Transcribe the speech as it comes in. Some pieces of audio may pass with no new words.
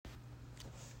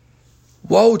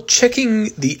While checking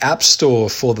the App Store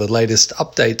for the latest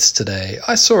updates today,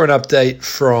 I saw an update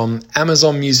from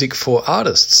Amazon Music for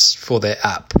Artists for their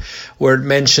app, where it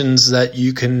mentions that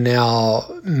you can now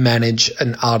manage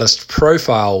an artist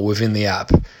profile within the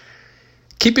app.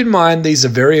 Keep in mind, these are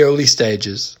very early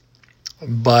stages,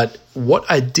 but what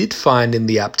I did find in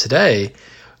the app today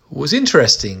was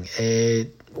interesting.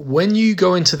 When you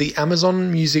go into the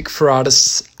Amazon Music for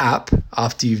Artists app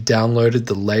after you've downloaded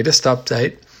the latest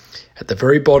update, at the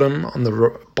very bottom, on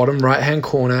the bottom right-hand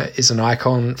corner, is an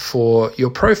icon for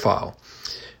your profile.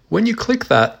 When you click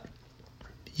that,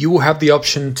 you will have the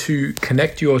option to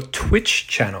connect your Twitch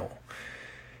channel.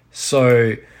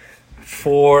 So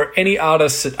for any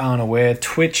artists that aren't aware,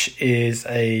 Twitch is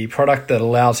a product that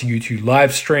allows you to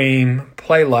live stream,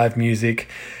 play live music.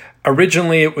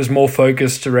 Originally, it was more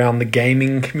focused around the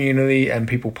gaming community and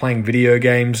people playing video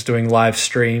games, doing live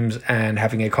streams and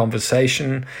having a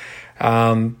conversation.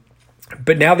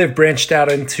 But now they've branched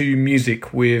out into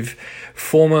music, with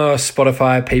former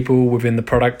Spotify people within the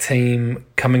product team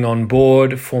coming on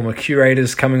board, former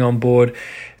curators coming on board.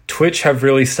 Twitch have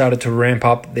really started to ramp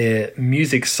up their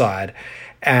music side.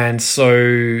 And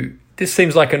so this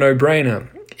seems like a no-brainer.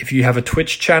 If you have a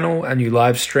Twitch channel and you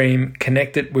live stream,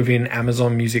 connect it within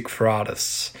Amazon Music for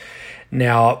Artists.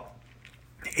 Now,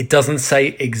 it doesn't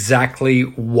say exactly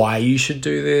why you should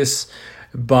do this,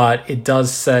 but it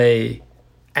does say,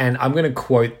 and I'm going to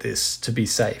quote this to be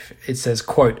safe. It says,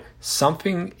 quote,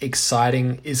 "Something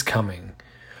exciting is coming.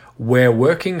 We're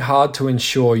working hard to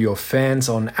ensure your fans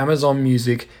on Amazon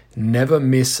Music never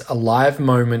miss a live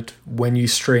moment when you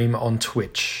stream on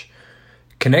Twitch.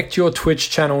 Connect your Twitch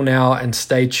channel now and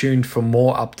stay tuned for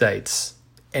more updates."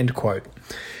 End quote.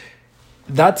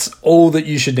 That's all that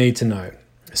you should need to know.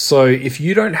 So if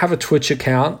you don't have a Twitch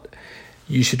account,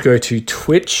 you should go to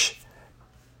twitch.tv,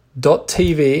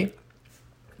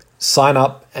 sign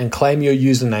up and claim your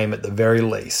username at the very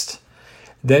least.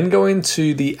 Then go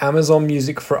into the Amazon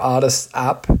Music for Artists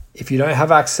app. If you don't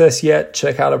have access yet,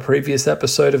 check out a previous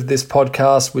episode of this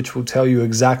podcast, which will tell you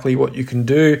exactly what you can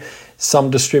do.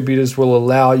 Some distributors will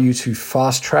allow you to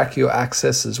fast track your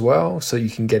access as well, so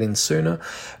you can get in sooner.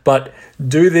 But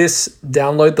do this,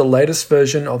 download the latest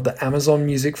version of the Amazon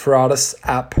Music for Artists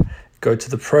app, go to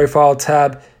the profile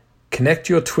tab, connect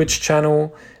your Twitch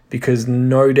channel, because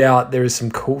no doubt there is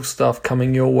some cool stuff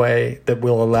coming your way that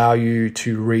will allow you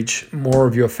to reach more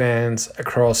of your fans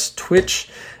across Twitch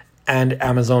and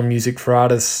Amazon Music for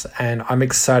Artists. And I'm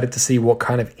excited to see what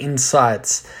kind of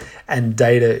insights and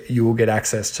data you will get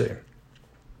access to.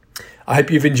 I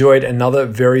hope you've enjoyed another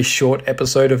very short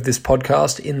episode of this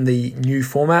podcast in the new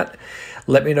format.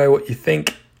 Let me know what you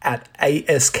think at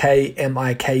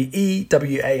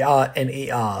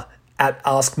AskMikeWarner at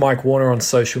Ask Mike Warner on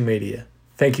social media.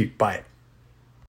 Thank you. Bye.